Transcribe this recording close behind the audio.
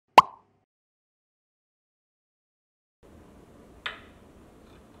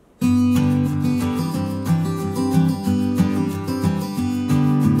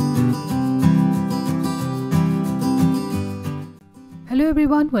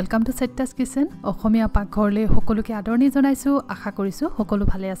everyone, welcome to Satya's's Kitchen. অসমীয়া পাকঘৰলৈ সকলোকে আদৰণি জনাইছো, আশা কৰিছো সকলো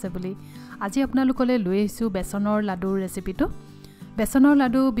ভালে আছে বুলি। আজি আপোনালোকলৈ লৈ আহিছো বেসনৰ লাডুৰ ৰেচিপিটো। বেসনৰ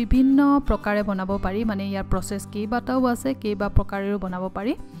লাডু বিভিন্ন প্ৰকাৰে বনাব পাৰি, মানে ইয়াৰ প্ৰসেস কেইবাটাও আছে, কেইবা প্ৰকাৰেও বনাব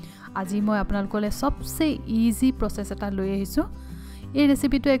পাৰি। আজি মই আপোনালোকলৈ সবচে ইজি প্ৰসেস এটা লৈ আহিছো। এই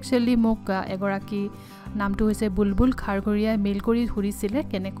ৰেচিপিটো একচুয়ালি মোক এগৰাকী নামটো হৈছে বুলবুল খাৰঘৰিয়া মেইল কৰি সুধিছিলে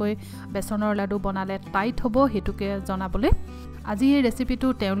কেনেকৈ বেসনৰ লাডু বনালে টাইট হ'ব হেতুকে জনাবলৈ। আজি এই ৰেচিপিটো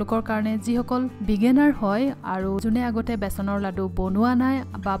তেওঁলোকৰ কাৰণে যিসকল বিগিনাৰ হয় আৰু যোনে আগতে বেসনৰ লাডু বনোৱা নাই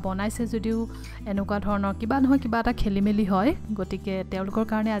বা বনাইছে যদিও এনেকুৱা ধৰণৰ কিবা নহয় কিবা এটা খেলিমেলি হয়, গতিকে তেওঁলোকৰ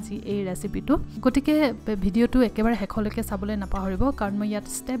কাৰণে আজি এই ৰেচিপিটো। গতিকে ভিডিঅ'টো একেবাৰে শেষলৈকে চাবলৈ নাপাহৰিব, কাৰণ মই ইয়াত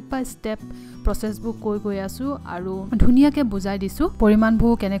ষ্টেপ বাই ষ্টেপ প্ৰসেসবোৰ কৈ গৈ আছো আৰু ধুনীয়াকৈ বুজাই দিছো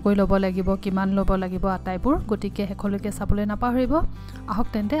পৰিমাণবোৰ কেনেকৈ ল'ব লাগিব, কিমান ল'ব লাগিব আটাইবোৰ। গতিকে শেষলৈকে চাবলৈ নাপাহৰিব। আহক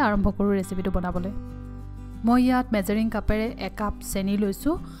তেন্তে আৰম্ভ কৰোঁ ৰেচিপিটো বনাবলৈ। মই ইয়াত মেজাৰিং কাপেৰে 1 কাপ চেনি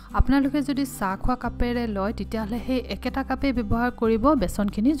লৈছো। আপোনালোকে যদি চাহ খোৱা কাপেৰে লয় তেতিয়াহলে সেই একেটা কাপে ব্যৱহাৰ কৰিব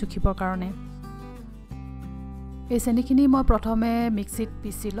বেসনখিনি জুখিবৰ কাৰণে। এই চেনিখিনি মই প্ৰথমে মিক্সিত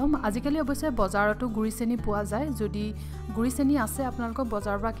পিছি লম। আজিকালি অৱশ্যে বজাৰতো গুড়ি চেনি পোৱা যায়, যদি গুড়ি চেনি আছে আপোনালোকৰ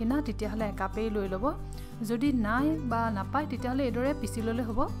বজাৰৰ পৰা কিনা তেতিয়াহলে 1 কাপেই লৈ ল'ব। যদি নাই বা নাপায় তেতিয়াহলে এদৰে পিছি ললে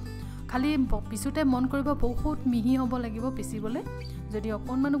হ'ব। খালি পিছুতে মন কৰিব বহুত মিহি হ'ব লাগিব পিছিবলৈ। যদি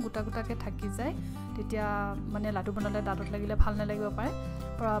অকণমানো গোটা গোটাকৈ থাকি যায় তেতিয়া মানে লাডু বনালে দাঁতত লাগিলে ভাল নালাগিব পাৰে।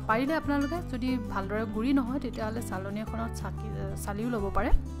 পাৰিলে আপোনালোকে যদি ভালদৰে গুড়ি নহয় তেতিয়াহলে চালনী এখনত চালিও ল'ব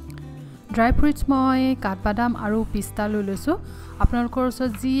পাৰে। ড্ৰাই ফ্ৰুটছ মই কাঠবাদাম আৰু পিস্তা লৈ লৈছোঁ। আপোনালোকৰ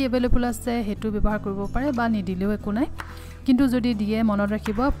ওচৰত যি এভেইলেবল আছে সেইটো ব্যৱহাৰ কৰিব পাৰে বা নিদিলেও একো নাই, কিন্তু যদি দিয়ে মনত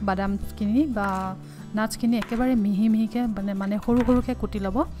ৰাখিব বাদামখিনি বা নাটছখিনি একেবাৰে মিহি মিহিকৈ মানে সৰু সৰুকৈ কুটি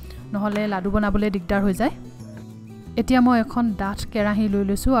ল'ব, নহ'লে লাডু বনাবলৈ দিগদাৰ হৈ যায়। এতিয়া মই এখন ডাঠ কেৰাহী লৈ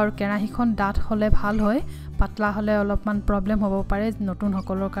লৈছোঁ আৰু কেৰাহীখন ডাঠ হ'লে ভাল হয়, পাতলা হ'লে অলপমান প্ৰব্লেম হ'ব পাৰে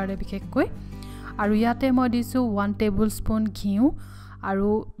নতুনসকলৰ কাৰণে বিশেষকৈ। আৰু ইয়াতে মই দিছোঁ 1 টেবুল স্পুন ঘিউ। আৰু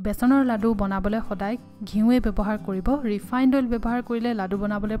বেসনৰ লাডু বনাবলৈ সদায় ঘিউৱে ব্যৱহাৰ কৰিব। ৰিফাইণ্ড অইল ব্যৱহাৰ কৰিলে লাডু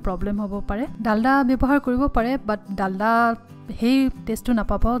বনাবলৈ প্ৰব্লেম হ'ব পাৰে। ডালডা ব্যৱহাৰ কৰিব পাৰে, বাট ডালডা সেই টেষ্টটো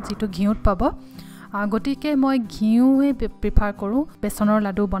নাপাব যিটো ঘিউত পাব। গতিকে মই ঘিউৱে প্ৰিফাৰ কৰোঁ বেসনৰ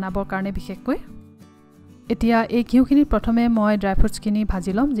লাডু বনাবৰ কাৰণে বিশেষকৈ। এতিয়া এই ঘিউখিনি প্ৰথমে মই ড্ৰাই ফ্ৰুটছখিনি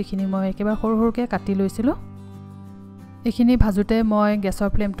ভাজি ল'ম, যিখিনি মই একেবাৰে সৰু সৰুকৈ কাটি লৈছিলোঁ। এইখিনি ভাজোতে মই গেছৰ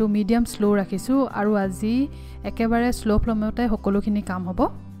ফ্লেমটো মিডিয়াম স্লো ৰাখিছোঁ আৰু আজি একেবাৰে স্লো ফ্লেমতে সকলোখিনি কাম হ'ব।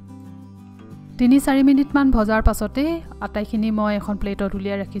 3-4 মিনিটমান ভজাৰ পাছতে আটাইখিনি মই এখন প্লেটত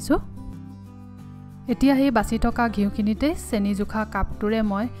উলিয়াই ৰাখিছোঁ। এতিয়া সেই বাছি থকা ঘিউখিনিতে চেনি জোখা কাপটোৰে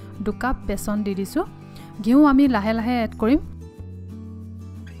মই 2 কাপ বেসন দি দিছোঁ। ঘিউ আমি লাহে লাহে এড কৰিম।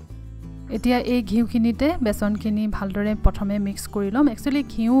 এতিয়া এই ঘিউখিনিতে বেসনখিনি ভালদৰে প্ৰথমে মিক্স কৰি ল'ম। একচুৱেলি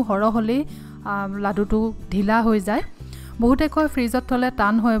ঘিউ সৰহ হ'লেই লাডুটো ঢিলা হৈ যায়। বহুতে কয় ফ্ৰিজত থ'লে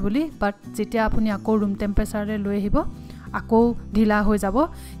টান হয় বুলি, বাট যেতিয়া আপুনি আকৌ ৰুম টেম্পাৰেচাৰলৈ লৈ আহিব আকৌ ঢিলা হৈ যাব।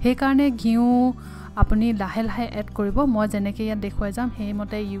 সেইকাৰণে ঘিউ আপুনি লাহে লাহে এড কৰিব। মই যেনেকৈ ইয়াত দেখুৱাই যাম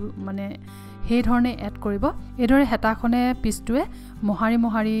সেইমতে মানে সেই ধৰণে এড কৰিব। এইদৰে হেতাখনে পিছটোৱে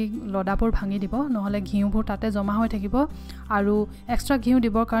মোহাৰি লদাবোৰ ভাঙি দিব, নহ'লে ঘিউবোৰ তাতে জমা হৈ থাকিব আৰু এক্সট্ৰা ঘিউ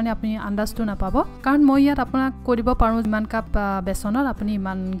দিবৰ কাৰণে আপুনি আন্দাজটো নাপাব। কাৰণ মই ইয়াত আপোনাক কৈ দিব পাৰোঁ যিমান কাপ বেসনত আপুনি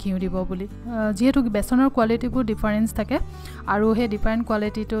ইমান ঘিউ দিব বুলি। যিহেতু বেসনৰ কোৱালিটিবোৰ ডিফাৰেঞ্চ থাকে আৰু সেই ডিফাৰেণ্ট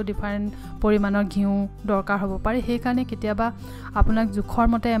কোৱালিটিটো ডিফাৰেণ্ট পৰিমাণৰ ঘিউ দৰকাৰ হ'ব পাৰে। সেইকাৰণে কেতিয়াবা আপোনাক জোখৰ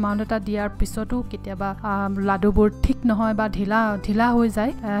মতে এমাউণ্ট এটা দিয়াৰ পিছতো কেতিয়াবা লাডুবোৰ ঠিক নহয় বা ঢিলা হৈ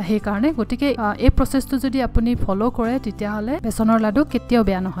যায় সেইকাৰণে। গতিকে এই প্ৰচেছটো যদি আপুনি ফ'ল' কৰে তেতিয়াহ'লে বেসনৰ লাডু কেতিয়াও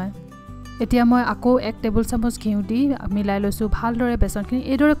বেয়া নহয়। এতিয়া মই আকৌ 1 টেবুল চামুচ ঘিউ দি মিলাই লৈছোঁ ভালদৰে বেসনখিনি।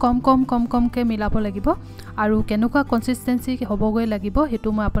 এইদৰে কমকৈ মিলাব লাগিব আৰু কেনেকুৱা কনচিষ্টেঞ্চি হ'বগৈ লাগিব সেইটো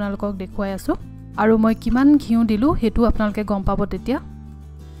মই আপোনালোকক দেখুৱাই আছোঁ। আৰু মই কিমান ঘিউ দিলোঁ সেইটো আপোনালোকে গম পাব তেতিয়া।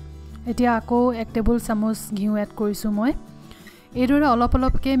 এতিয়া আকৌ 1 টেবুল চামুচ ঘিউ এড কৰিছোঁ মই। এইদৰে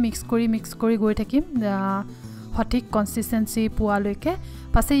অলপকৈ মিক্স কৰি গৈ থাকিম সঠিক কনচিষ্টেঞ্চি পোৱালৈকে।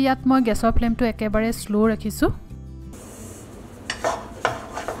 পাছে ইয়াত মই গেছৰ ফ্লেমটো একেবাৰে স্লো ৰাখিছোঁ।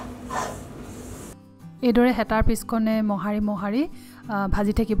 এইদৰে হেতাৰ পিছখনে মোহাৰি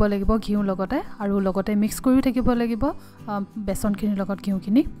ভাজি থাকিব লাগিব ঘিউৰ লগতে, আৰু লগতে মিক্স কৰিও থাকিব লাগিব বেসনখিনিৰ লগত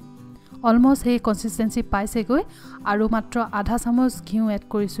ঘিউখিনি। অলমষ্ট সেই কনচিষ্টেঞ্চি পাইছেগৈ আৰু মাত্ৰ আধা চামুচ ঘিউ এড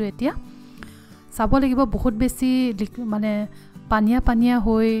কৰিছোঁ। এতিয়া চাব লাগিব বহুত বেছি মানে পানীয়া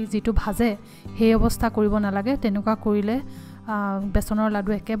হৈ যিটো ভাজে সেই অৱস্থা কৰিব নালাগে। তেনেকুৱা কৰিলে বেসনৰ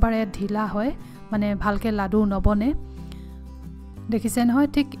লাডু একেবাৰে ঢিলা হয়, মানে ভালকৈ লাডু নবনে। দেখিছে নহয়,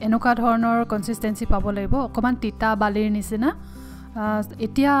 ঠিক এনেকুৱা ধৰণৰ কনচিষ্টেঞ্চি পাব লাগিব, অকণমান তিতা বালিৰ নিচিনা।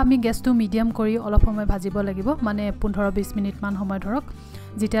 এতিয়া আমি গেছটো মিডিয়াম কৰি অলপ সময় ভাজিব লাগিব, মানে 15-20 মিনিটমান সময় ধৰক।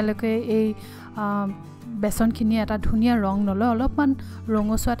 যেতিয়ালৈকে এই বেসনখিনি এটা ধুনীয়া ৰং নলয় অলপমান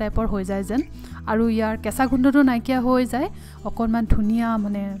ৰঙচুৱা টাইপৰ হৈ যায় যেন আৰু ইয়াৰ কেঁচা গোন্ধটো নাইকিয়া হৈ যায় অকণমান ধুনীয়া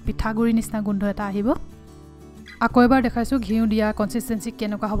মানে পিঠাগুৰি নিচিনা গোন্ধ এটা আহিব আকৌ এবাৰ দেখাইছোঁ ঘিউ দিয়া কনসিস্টেন্সি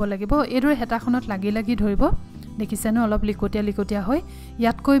কেনেকুৱা হ'ব লাগিব এইদৰে হেতাখনত লাগি লাগি ধৰিব দেখিছেনে অলপ লিকটিয়া হয়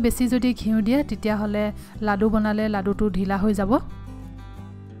ইয়াতকৈ বেছি যদি ঘিউ দিয়ে তেতিয়াহ'লে লাডু বনালে লাডুটো ঢিলা হৈ যাব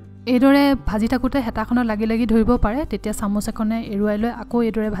এইদৰে ভাজি থাকোঁতে হেতাখনত লাগি লাগি ধৰিব পাৰে তেতিয়া চামুচ এখনে এৰুৱাই লৈ আকৌ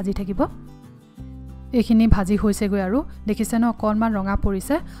এইদৰে ভাজি থাকিব এইখিনি ভাজি হৈছেগৈ আৰু দেখিছেনে অকণমান ৰঙা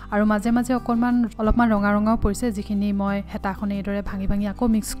পৰিছে আৰু মাজে মাজে অলপমান ৰঙাও পৰিছে যিখিনি মই হেতাখনে এইদৰে ভাঙি আকৌ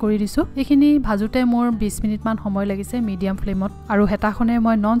মিক্স কৰি দিছোঁ এইখিনি ভাজোতে মোৰ 20 মিনিটমান সময় লাগিছে মিডিয়াম ফ্লেমত আৰু হেতাখনে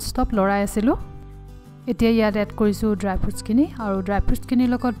মই নন ষ্টপ লৰাই আছিলোঁ এতিয়া ইয়াত এড কৰিছোঁ ড্ৰাই ফ্ৰুটছখিনি আৰু ড্ৰাই ফ্ৰুটছখিনিৰ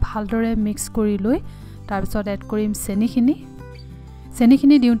লগত ভালদৰে মিক্স কৰি লৈ তাৰপিছত এড কৰিম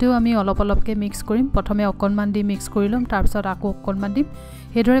চেনিখিনি দিওঁতেও আমি অলপকৈ মিক্স কৰিম প্ৰথমে অকণমান দি মিক্স কৰি ল'ম তাৰপিছত আকৌ অকণমান দিম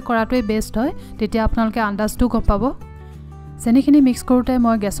সেইদৰে কৰাটোৱে বেষ্ট হয় তেতিয়া আপোনালোকে আন্দাজটো গম পাব চেনিখিনি মিক্স কৰোঁতে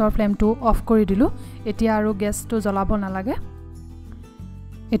মই গেছৰ ফ্লেমটো অফ কৰি দিলোঁ এতিয়া আৰু গেছটো জ্বলাব নালাগে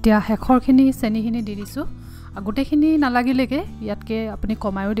এতিয়া শেষৰখিনি চেনিখিনি দি দিছোঁ গোটেইখিনি নালাগিলেগে ইয়াতকৈ আপুনি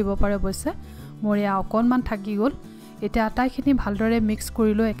কমায়ো দিব পাৰে অৱশ্যে মোৰ এয়া অকণমান থাকি গ'ল এতিয়া আটাইখিনি ভালদৰে মিক্স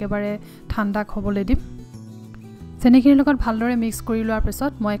কৰি লৈ একেবাৰে ঠাণ্ডা হ'বলৈ দিম চেনিখিনিৰ লগত ভালদৰে মিক্স কৰি লোৱাৰ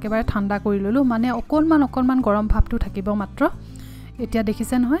পিছত মই একেবাৰে ঠাণ্ডা কৰি ল'লোঁ মানে অকণমান গৰম ভাৱটো থাকিব মাত্ৰ এতিয়া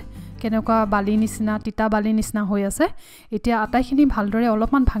দেখিছে নহয় কেনেকুৱা তিতা বালি নিচিনা হৈ আছে এতিয়া আটাইখিনি ভালদৰে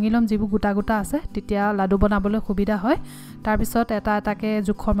অলপমান ভাঙি ল'ম যিবোৰ গোটা আছে তেতিয়া লাডু বনাবলৈ সুবিধা হয় তাৰপিছত এটাকে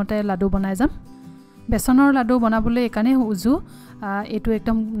জোখৰ মতে লাডু বনাই যাম বেসনৰ লাডু বনাবলৈ এইকাৰণে উজু এইটো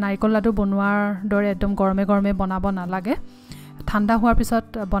একদম নাৰিকল লাডু বনোৱাৰ দৰে একদম গৰমে বনাব নালাগে ঠাণ্ডা হোৱাৰ পিছত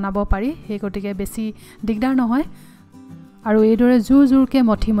বনাব পাৰি সেই গতিকে বেছি দিগদাৰ নহয় আৰু এইদৰে জোৰকে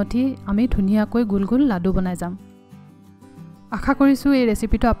মঠি আমি ধুনীয়াকৈ গোল লাডু বনাই যাম আশা কৰিছোঁ এই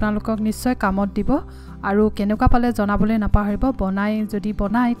ৰেচিপিটো আপোনালোকক নিশ্চয় কামত দিব আৰু কেনেকুৱা পালে জনাবলৈ নাপাহৰিব যদি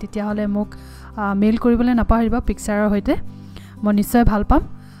বনাই তেতিয়াহ'লে মোক মেইল কৰিবলৈ নাপাহৰিব পিকচাৰৰ সৈতে মই নিশ্চয় ভাল পাম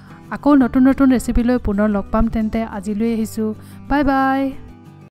আকৌ নতুন ৰেচিপি লৈ পুনৰ লগ পাম তেন্তে আজিলৈ আহিছোঁ বাই